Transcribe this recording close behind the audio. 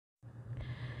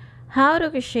How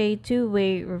to crochet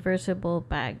two-way reversible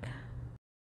bag.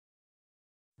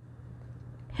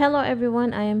 Hello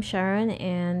everyone, I am Sharon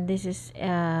and this is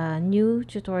a new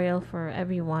tutorial for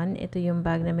everyone. Ito yung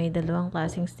bag na may dalawang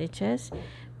klaseng stitches.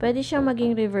 Pwede siyang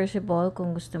maging reversible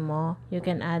kung gusto mo. You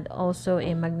can add also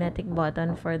a magnetic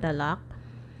button for the lock.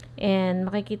 And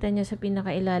makikita nyo sa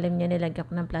pinakailalim niya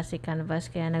nilagyan ko ng plastic canvas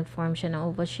kaya nag-form siya ng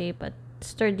oval shape at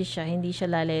sturdy siya. Hindi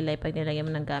siya lalaylay pag nilagyan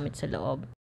mo ng gamit sa loob.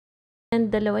 And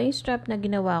dalawa yung strap na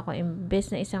ginawa ko,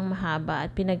 imbes na isang mahaba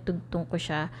at pinagtugtong ko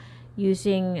siya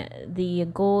using the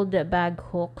gold bag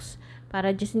hooks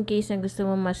para just in case na gusto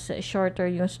mo mas shorter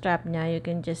yung strap niya, you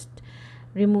can just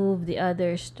remove the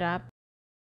other strap.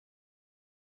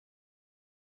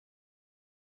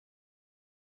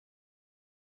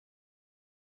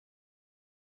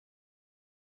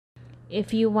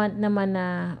 If you want naman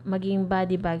na maging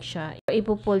body bag siya,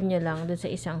 ipupull nyo lang dun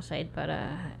sa isang side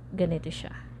para ganito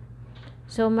siya.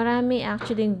 So, marami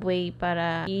actually way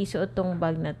para isuot tong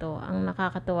bag na to. Ang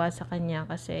nakakatuwa sa kanya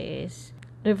kasi is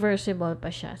reversible pa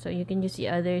siya. So, you can use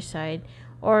the other side.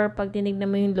 Or, pag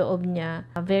tinignan mo yung loob niya,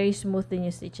 very smooth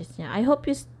din yung stitches niya. I hope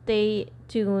you stay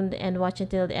tuned and watch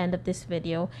until the end of this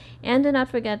video. And do not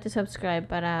forget to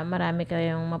subscribe para marami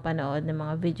kayong mapanood ng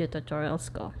mga video tutorials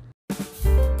ko.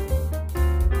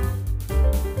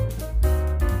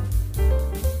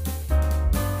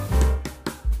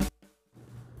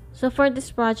 So for this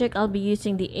project, I'll be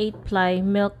using the 8-ply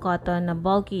milk cotton na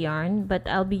bulky yarn, but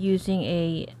I'll be using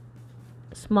a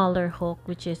smaller hook,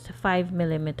 which is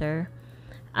 5mm.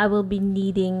 I will be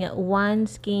needing one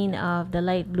skein of the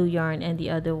light blue yarn and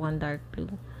the other one dark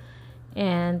blue.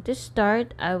 And to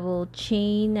start, I will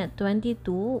chain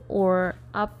 22 or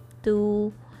up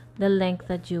to the length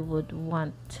that you would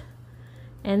want.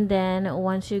 And then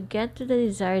once you get to the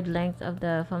desired length of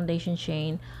the foundation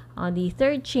chain, on the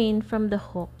third chain from the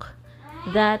hook,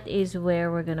 that is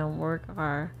where we're gonna work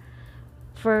our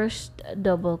first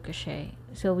double crochet.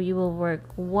 So we will work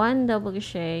one double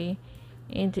crochet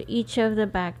into each of the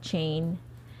back chain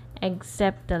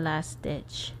except the last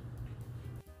stitch.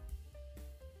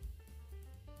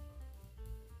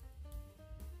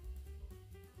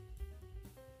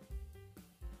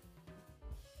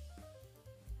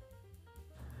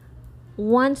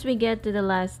 Once we get to the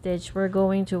last stitch, we're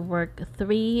going to work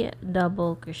 3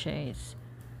 double crochets.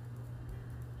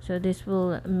 So this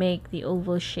will make the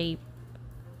oval shape.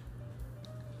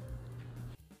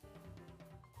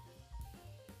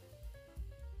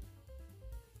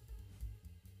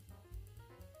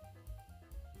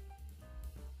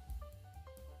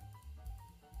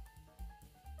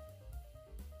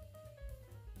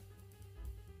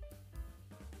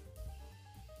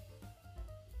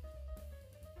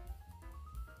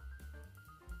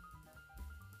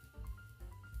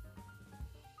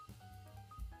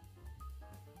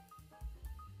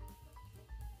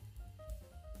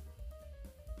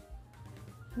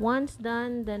 Once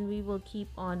done, then we will keep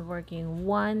on working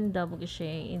one double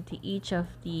crochet into each of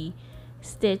the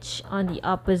stitch on the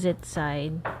opposite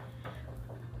side.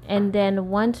 And then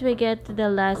once we get to the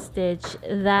last stitch,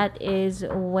 that is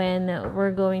when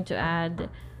we're going to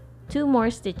add 2 more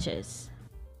stitches.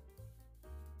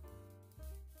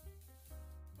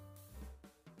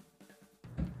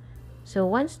 So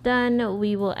once done,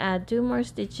 we will add 2 more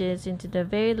stitches into the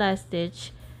very last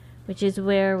stitch, which is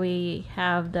where we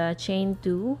have the chain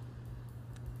 2.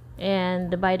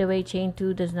 And by the way, chain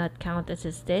 2 does not count as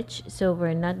a stitch, so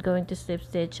we're not going to slip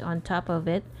stitch on top of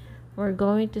it. We're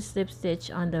going to slip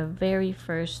stitch on the very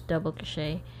first double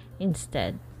crochet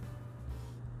instead.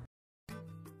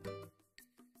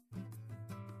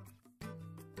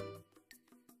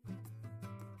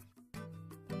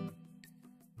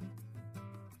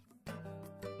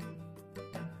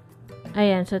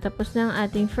 Ayan, so tapos na ang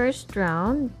ating first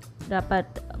round. Dapat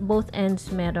both ends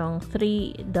merong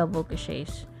 3 double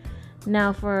crochets.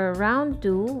 Now for round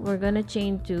 2, we're gonna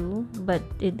chain 2, but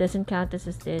it doesn't count as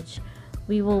a stitch.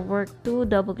 We will work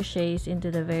 2 double crochets into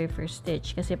the very first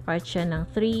stitch kasi part siya ng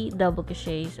 3 double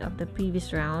crochets of the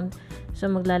previous round.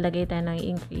 So maglalagay tayo ng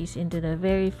increase into the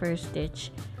very first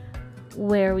stitch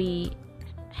where we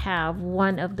have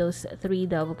one of those 3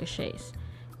 double crochets.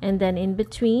 And then in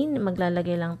between,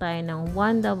 maglalagay lang tayo ng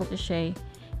 1 double crochet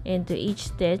into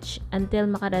each stitch until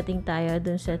makarating tayo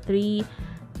dun sa 3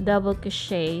 double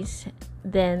crochets.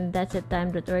 Then that's the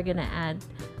time that we're gonna add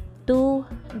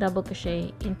 2 double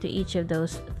crochet into each of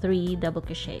those 3 double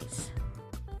crochets.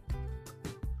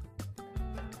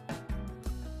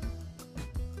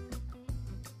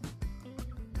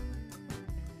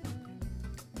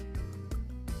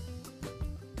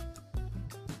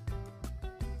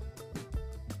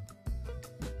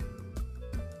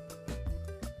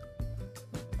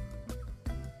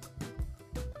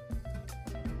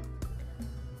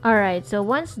 Alright, so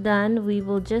once done, we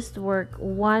will just work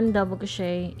one double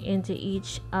crochet into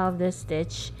each of the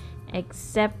stitch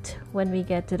except when we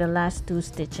get to the last two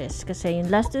stitches. Kasi yung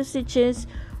last two stitches,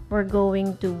 we're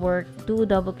going to work 2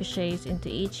 double crochets into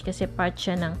each kasi part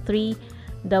siya ng 3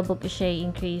 double crochet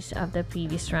increase of the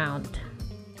previous round.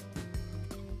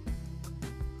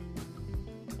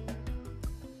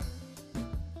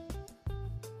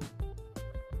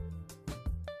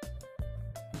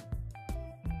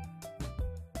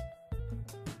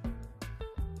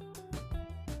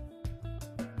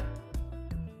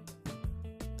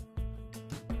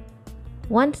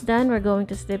 Once done, we're going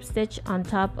to slip stitch on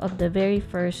top of the very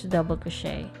first double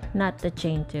crochet, not the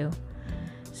chain 2.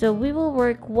 So we will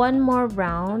work one more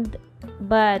round,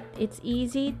 but it's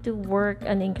easy to work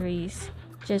an increase.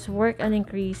 Just work an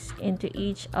increase into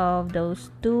each of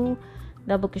those 2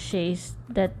 double crochets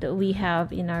that we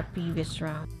have in our previous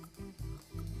round.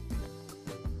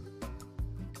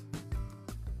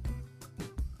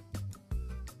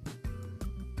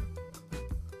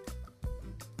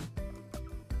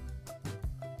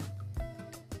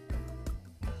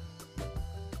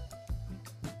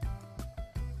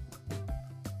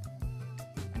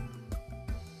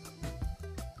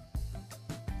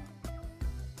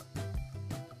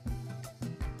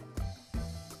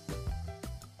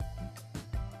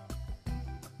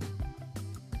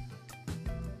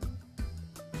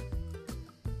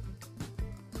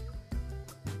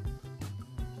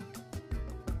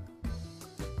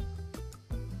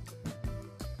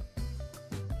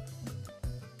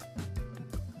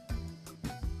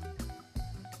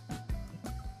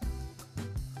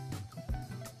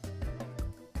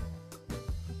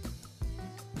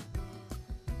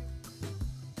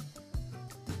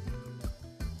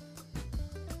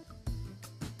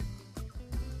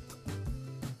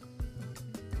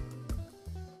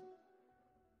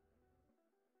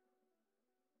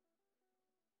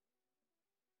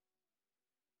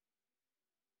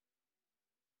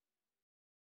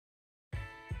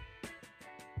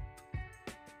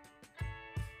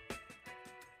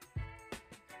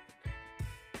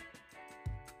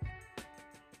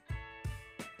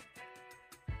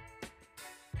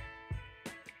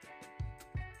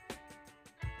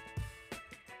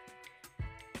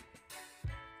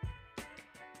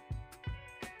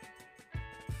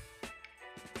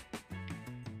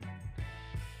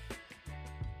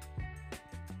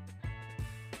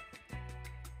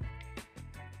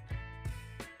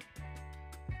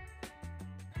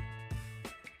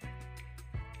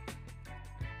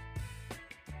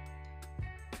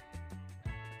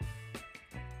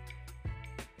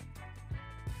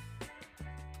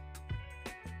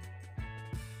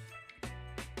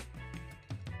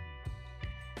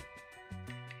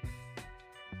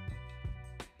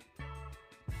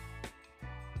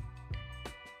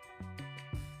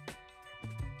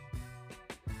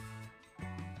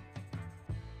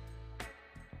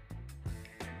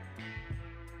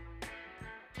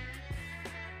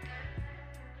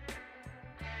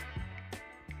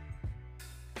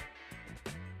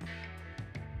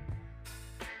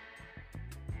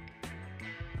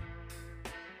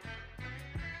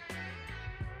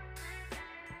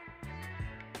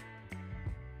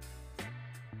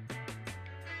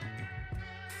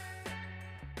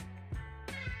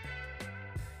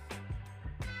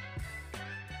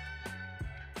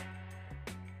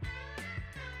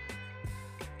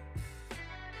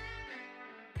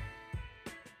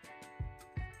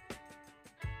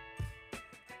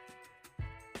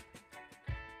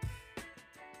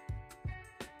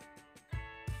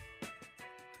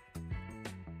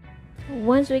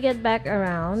 Once we get back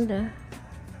around,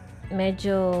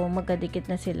 medyo magkadikit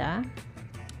na sila.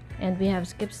 And we have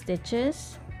skip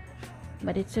stitches.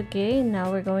 But it's okay.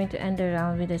 Now we're going to end the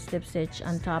round with a slip stitch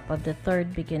on top of the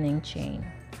third beginning chain.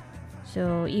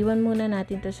 So, iwan muna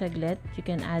natin to saglit. You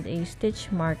can add a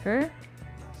stitch marker.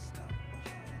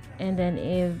 And then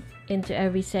if into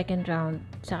every second round,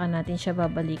 saka natin siya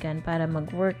babalikan para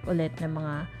mag-work ulit ng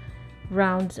mga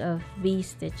rounds of V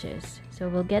stitches. So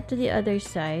we'll get to the other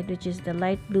side, which is the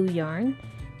light blue yarn.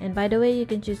 And by the way, you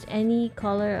can choose any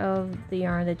color of the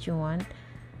yarn that you want.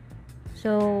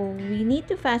 So we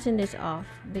need to fasten this off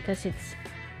because it's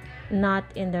not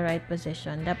in the right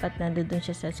position. Dapat nandun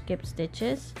siya sa skip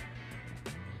stitches.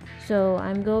 So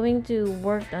I'm going to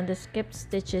work on the skip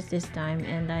stitches this time,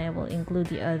 and I will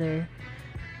include the other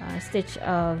stitch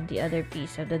of the other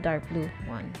piece of the dark blue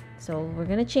one. So we're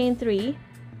gonna chain 3.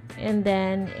 And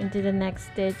then into the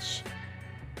next stitch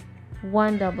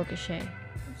 1 double crochet.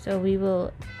 So we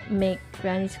will make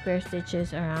granny square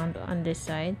stitches around on this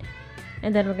side,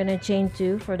 and then we're going to chain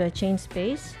 2 for the chain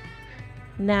space,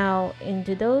 Now,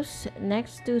 into those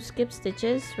next 2 skip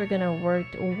stitches, we're gonna work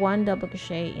 1 double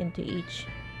crochet into each.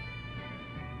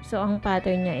 So, ang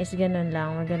pattern niya is ganun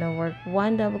lang. We're gonna work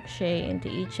 1 double crochet into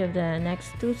each of the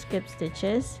next 2 skip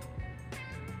stitches,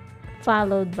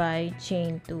 followed by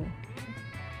chain 2.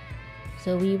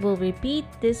 So, we will repeat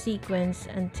this sequence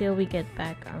until we get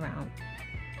back around.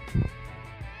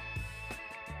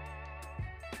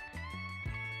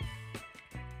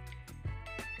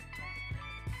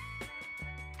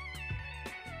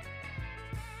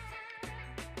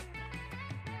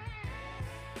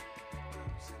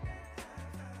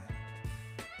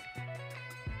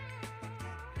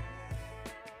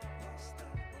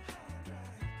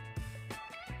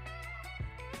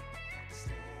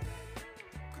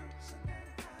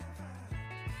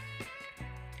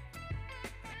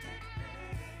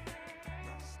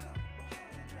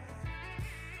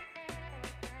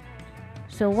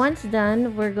 So once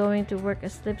done, we're going to work a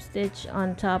slip stitch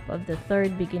on top of the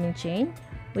 3rd beginning chain,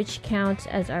 which counts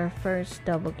as our first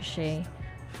double crochet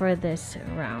for this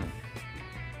round.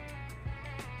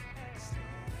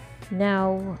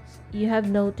 Now, you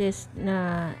have noticed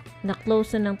na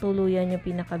na-close na ng tuluyan yung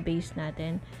pinaka-base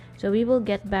natin. So we will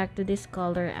get back to this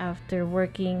color after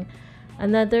working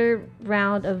another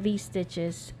round of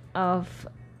V-stitches of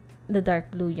the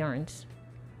dark blue yarns,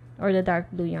 or the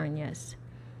dark blue yarn, yes.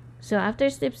 So after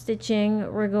slip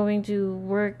stitching, we're going to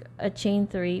work a chain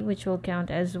 3, which will count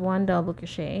as 1 double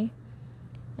crochet.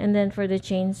 And then for the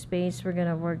chain space, we're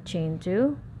gonna work chain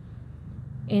 2.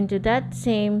 Into that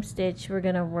same stitch, we're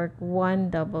gonna work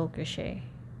 1 double crochet.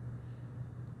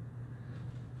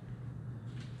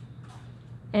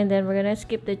 And then we're gonna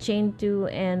skip the chain 2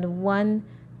 and 1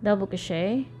 double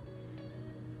crochet.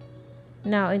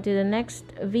 Now into the next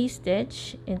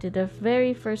V-stitch, into the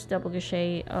very first double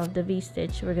crochet of the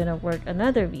V-stitch, we're gonna work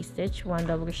another V-stitch, 1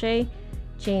 double crochet,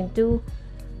 chain 2,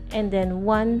 and then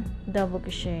 1 double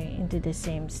crochet into the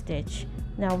same stitch.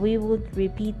 Now we will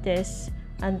repeat this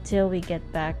until we get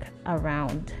back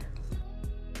around.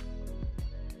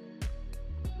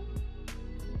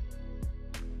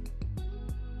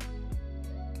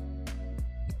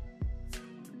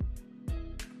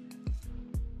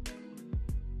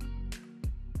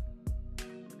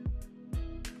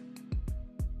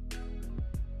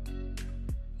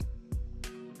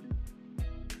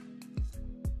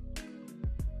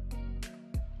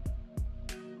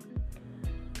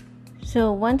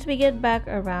 So once we get back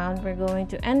around, we're going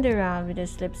to end the round with a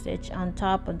slip stitch on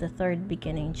top of the 3rd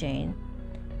beginning chain.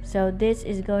 So this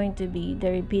is going to be the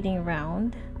repeating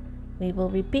round. We will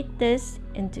repeat this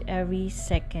into every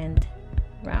 2nd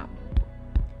round.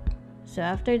 So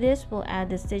after this, we'll add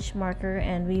the stitch marker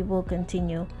and we will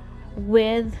continue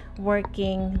with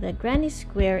working the granny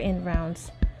square in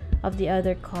rounds of the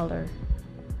other color.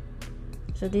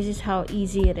 So this is how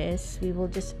easy it is. We will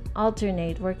just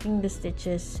alternate working the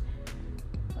stitches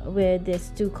with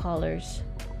these 2 colors.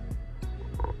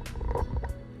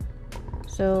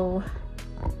 So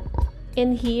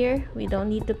in here, we don't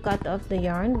need to cut off the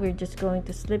yarn. We're just going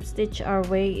to slip stitch our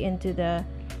way into the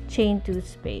chain 2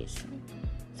 space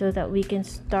so that we can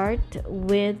start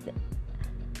with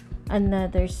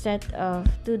another set of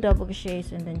 2 double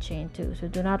crochets and then chain 2. So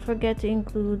do not forget to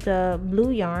include the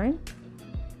blue yarn.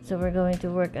 So we're going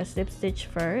to work a slip stitch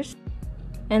first,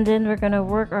 and then we're gonna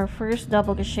work our first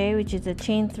double crochet, which is a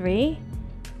chain 3,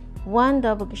 1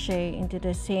 double crochet into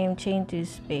the same chain 2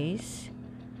 space,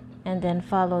 and then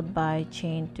followed by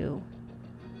chain 2.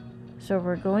 So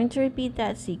we're going to repeat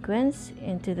that sequence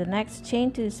into the next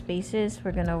chain 2 spaces.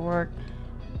 We're gonna work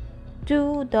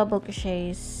 2 double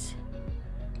crochets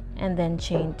and then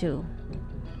chain 2.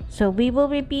 So we will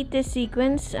repeat this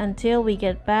sequence until we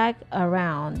get back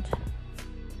around.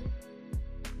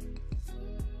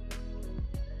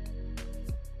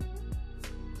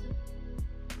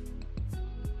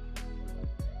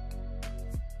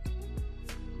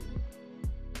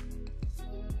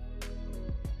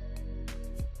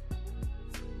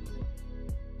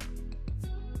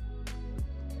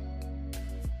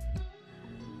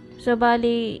 So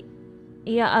bali,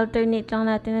 i-alternate lang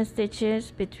natin ang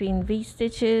stitches between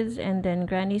V-stitches and then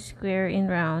granny square in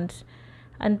rounds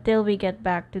until we get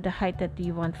back to the height that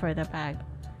we want for the bag.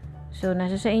 So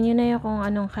nasa sa inyo na yung kung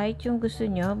anong height yung gusto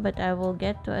nyo, but I will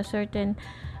get to a certain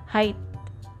height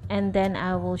and then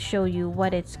I will show you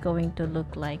what it's going to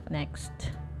look like next.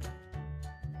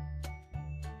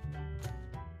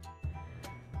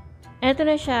 Ito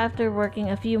na siya after working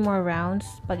a few more rounds.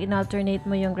 Pag in-alternate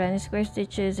mo yung granny square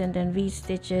stitches and then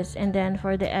V-stitches, and then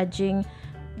for the edging,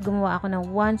 gumawa ako ng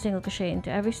 1 single crochet into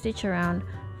every stitch around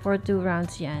for 2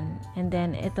 rounds yan. And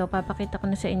then ito, papakita ko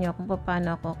na sa inyo kung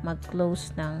paano ako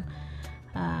mag-close ng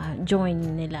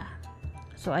join nila.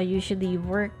 So I usually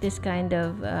work this kind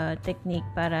of technique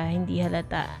para hindi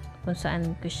halata kung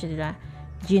saan ko sila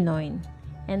ginoin.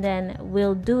 And then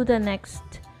we'll do the next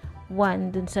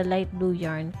one dun sa light blue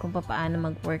yarn kung paano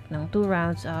mag-work ng 2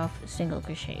 rounds of single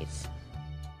crochets.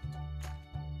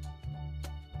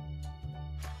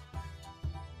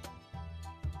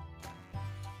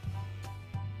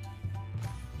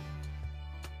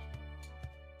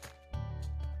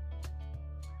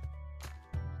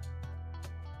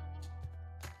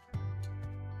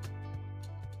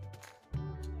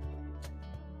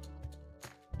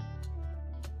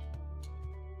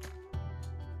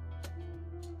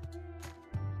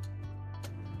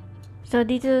 So,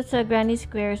 dito sa granny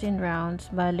squares and rounds,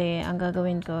 bale, ang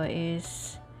gagawin ko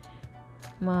is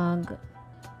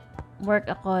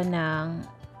mag-work ako ng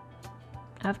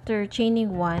after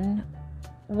chaining one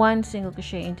single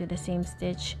crochet into the same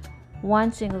stitch,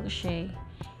 1 single crochet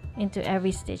into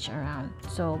every stitch around.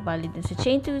 So, bale, dun sa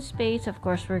chain 2 space, of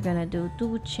course, we're gonna do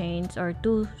 2 chains or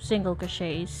 2 single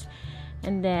crochets,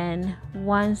 and then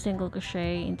 1 single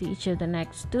crochet into each of the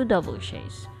next 2 double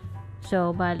crochets.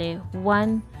 So, bale,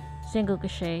 1 single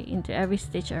crochet into every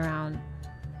stitch around.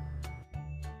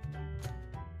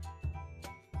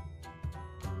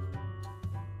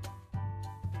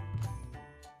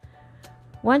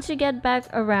 Once you get back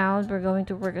around, we're going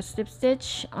to work a slip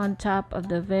stitch on top of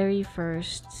the very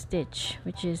first stitch,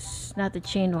 which is not the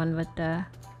chain one but the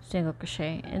single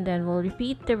crochet, and then we'll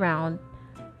repeat the round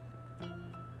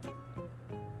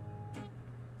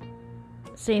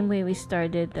same way we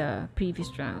started the previous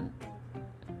round.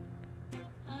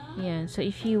 Yan. So,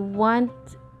 if you want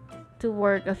to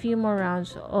work a few more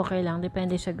rounds, okay lang.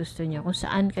 Depende sa gusto nyo. Kung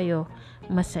saan kayo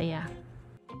masaya.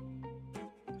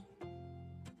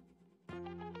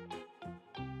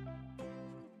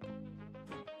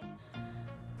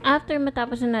 After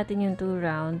matapos na natin yung 2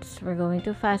 rounds, we're going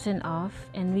to fasten off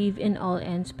and weave in all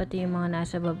ends, pati yung mga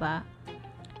nasa baba,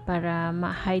 para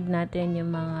ma-hide natin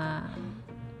yung mga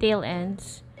tail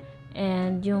ends.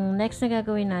 And yung next na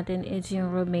gagawin natin is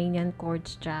yung Romanian cord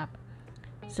strap.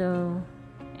 So,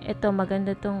 ito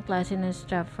maganda tong klase ng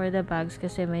strap for the bags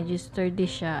kasi medyo sturdy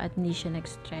siya at hindi siya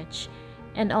nag-stretch.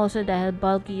 And also dahil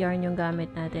bulky yarn yung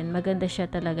gamit natin, maganda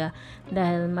siya talaga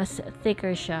dahil mas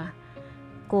thicker siya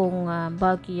kung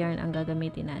bulky yarn ang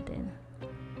gagamitin natin.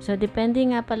 So, depende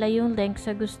nga pala yung length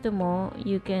sa gusto mo,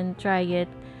 you can try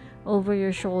it over your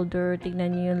shoulder,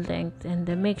 tignan nyo yung length, and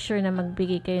make sure na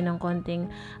magbigay kayo ng konting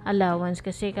allowance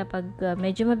kasi kapag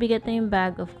medyo mabigat na yung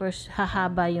bag, of course,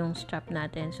 hahaba yung strap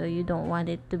natin. So, you don't want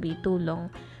it to be too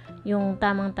long. Yung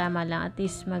tamang-tama lang, at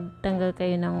least magtanggal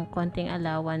kayo ng konting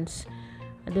allowance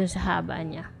dun sa haba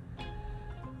niya.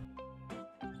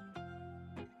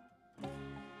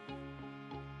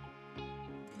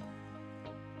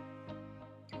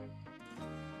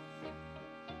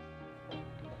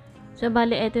 So,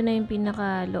 bali, ito na yung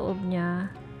pinaka-loob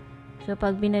niya. So,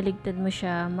 pag binaligtad mo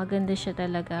siya, maganda siya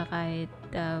talaga kahit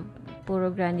puro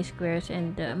granny squares,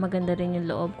 and maganda rin yung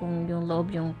loob kung yung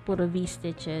loob yung puro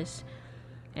V-stitches.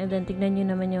 And then, tignan nyo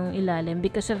naman yung ilalim.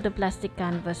 Because of the plastic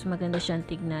canvas, maganda siyang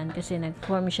tignan kasi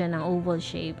nag-form siya ng oval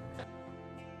shape.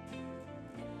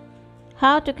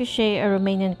 How to crochet a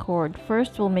Romanian cord.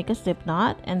 First, we'll make a slip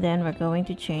knot, and then we're going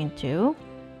to chain 2.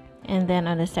 And then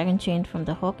on the second chain from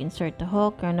the hook, insert the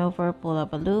hook, yarn over, pull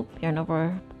up a loop, yarn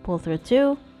over, pull through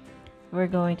 2. We're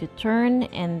going to turn,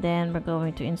 and then we're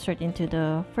going to insert into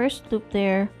the first loop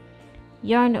there,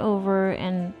 yarn over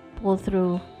and pull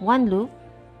through 1 loop,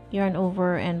 yarn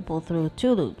over and pull through 2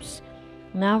 loops.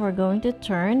 Now we're going to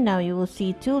turn. Now you will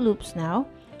see 2 loops now.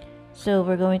 So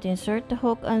we're going to insert the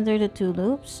hook under the 2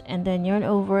 loops, and then yarn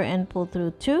over and pull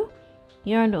through 2,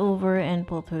 yarn over and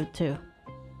pull through 2.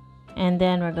 And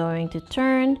then we're going to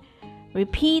turn,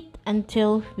 repeat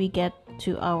until we get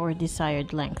to our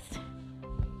desired length.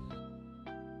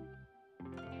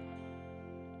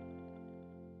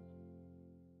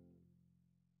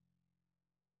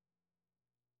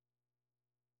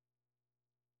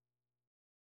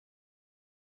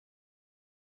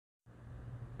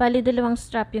 Bali, dalawang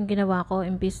strap yung ginawa ko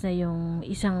imbis na yung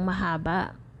isang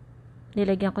mahaba.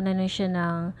 Nilagyan ko na nun siya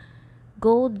ng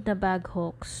gold na bag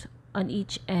hooks on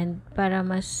each end para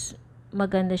mas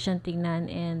maganda siyang tingnan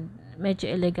and medyo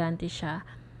elegante siya.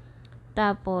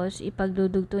 Tapos,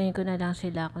 ipagdudugtungin ko na lang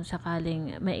sila kung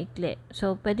sakaling maikli.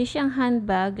 So, pwede siyang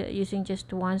handbag using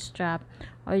just 1 strap,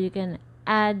 or you can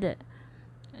add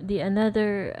the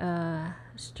another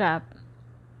strap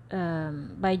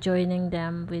by joining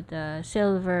them with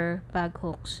silver bag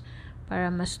hooks para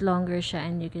mas longer siya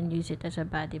and you can use it as a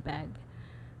body bag.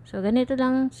 So, ganito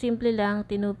lang, simple lang,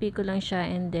 tinupi ko lang siya,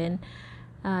 and then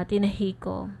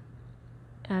tinahiko.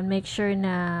 Make sure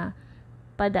na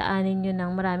padaanin nyo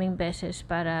ng maraming beses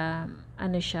para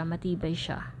matibay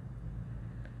siya.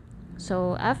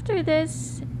 So, after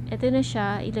this, ito na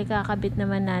siya. Ilagakabit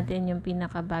naman natin yung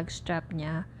pinaka bag strap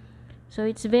niya. So,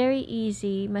 it's very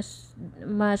easy. Mas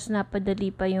napadali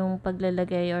pa yung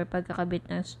paglalagay or pagkakabit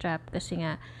ng strap kasi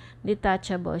nga,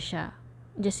 detachable siya.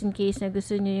 Just in case na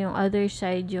gusto nyo yung other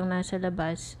side, yung nasa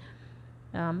labas,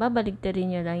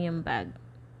 babaligtarin nyo lang yung bag.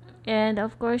 And,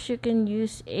 of course, you can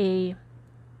use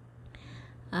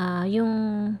yung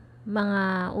mga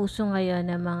uso ngayon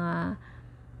na mga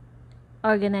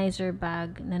organizer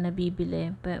bag na nabibili.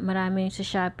 Maraming sa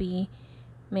Shopee,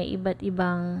 may iba't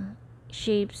ibang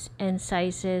shapes and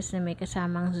sizes na may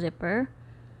kasamang zipper.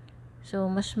 So,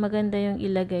 mas maganda yung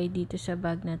ilagay dito sa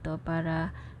bag na to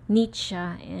para neat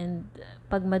siya and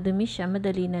pag madumi siya,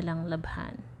 madali na lang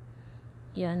labhan.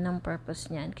 Yan ang purpose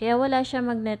niyan. Kaya wala siya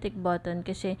magnetic button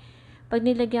kasi pag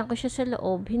nilagyan ko siya sa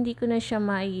loob, hindi ko na siya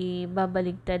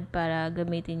maibabaligtad para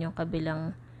gamitin yung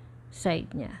kabilang side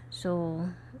niya. So,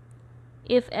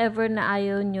 if ever na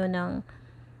ayaw nyo nang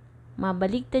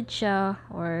mabaligtad siya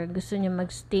or gusto nyo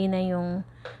magstay na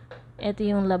ito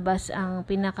yung labas ang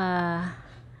pinaka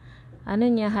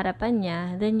harapan niya,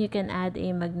 then you can add a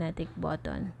magnetic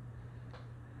button.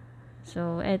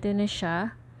 So, ito na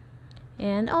siya.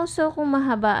 And also, kung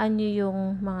mahabaan nyo yung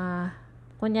mga,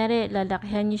 kunyari,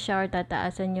 lalakihan nyo siya or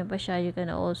tataasan nyo pa siya, you can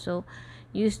also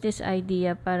use this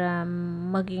idea para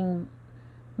maging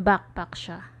backpack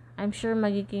siya. I'm sure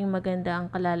magiging maganda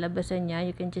ang kalalabasan niya.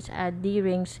 You can just add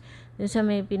D-rings dun sa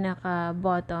may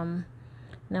pinaka-bottom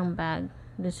ng bag.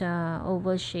 Dun sa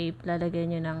oval shape, lalagay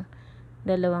nyo ng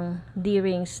 2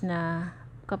 D-rings na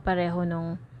kapareho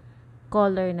ng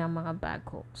color ng mga bag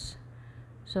hooks.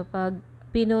 So, pag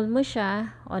pinul mo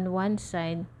siya on one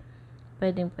side,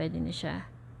 pwedeng-pwede na siya.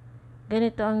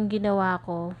 Ganito ang ginawa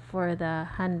ko for the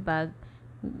handbag.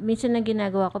 Minsan na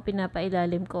ginagawa ko,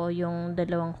 pinapailalim ko yung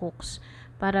 2 hooks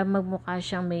para magmukha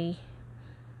siyang may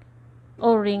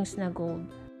O-rings na gold.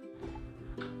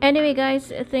 Anyway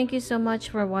guys, thank you so much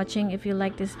for watching. If you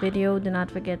like this video, do not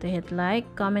forget to hit like,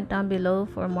 comment down below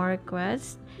for more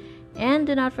requests, and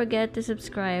do not forget to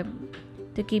subscribe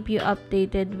to keep you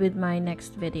updated with my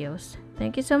next videos.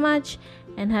 Thank you so much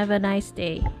and have a nice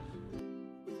day.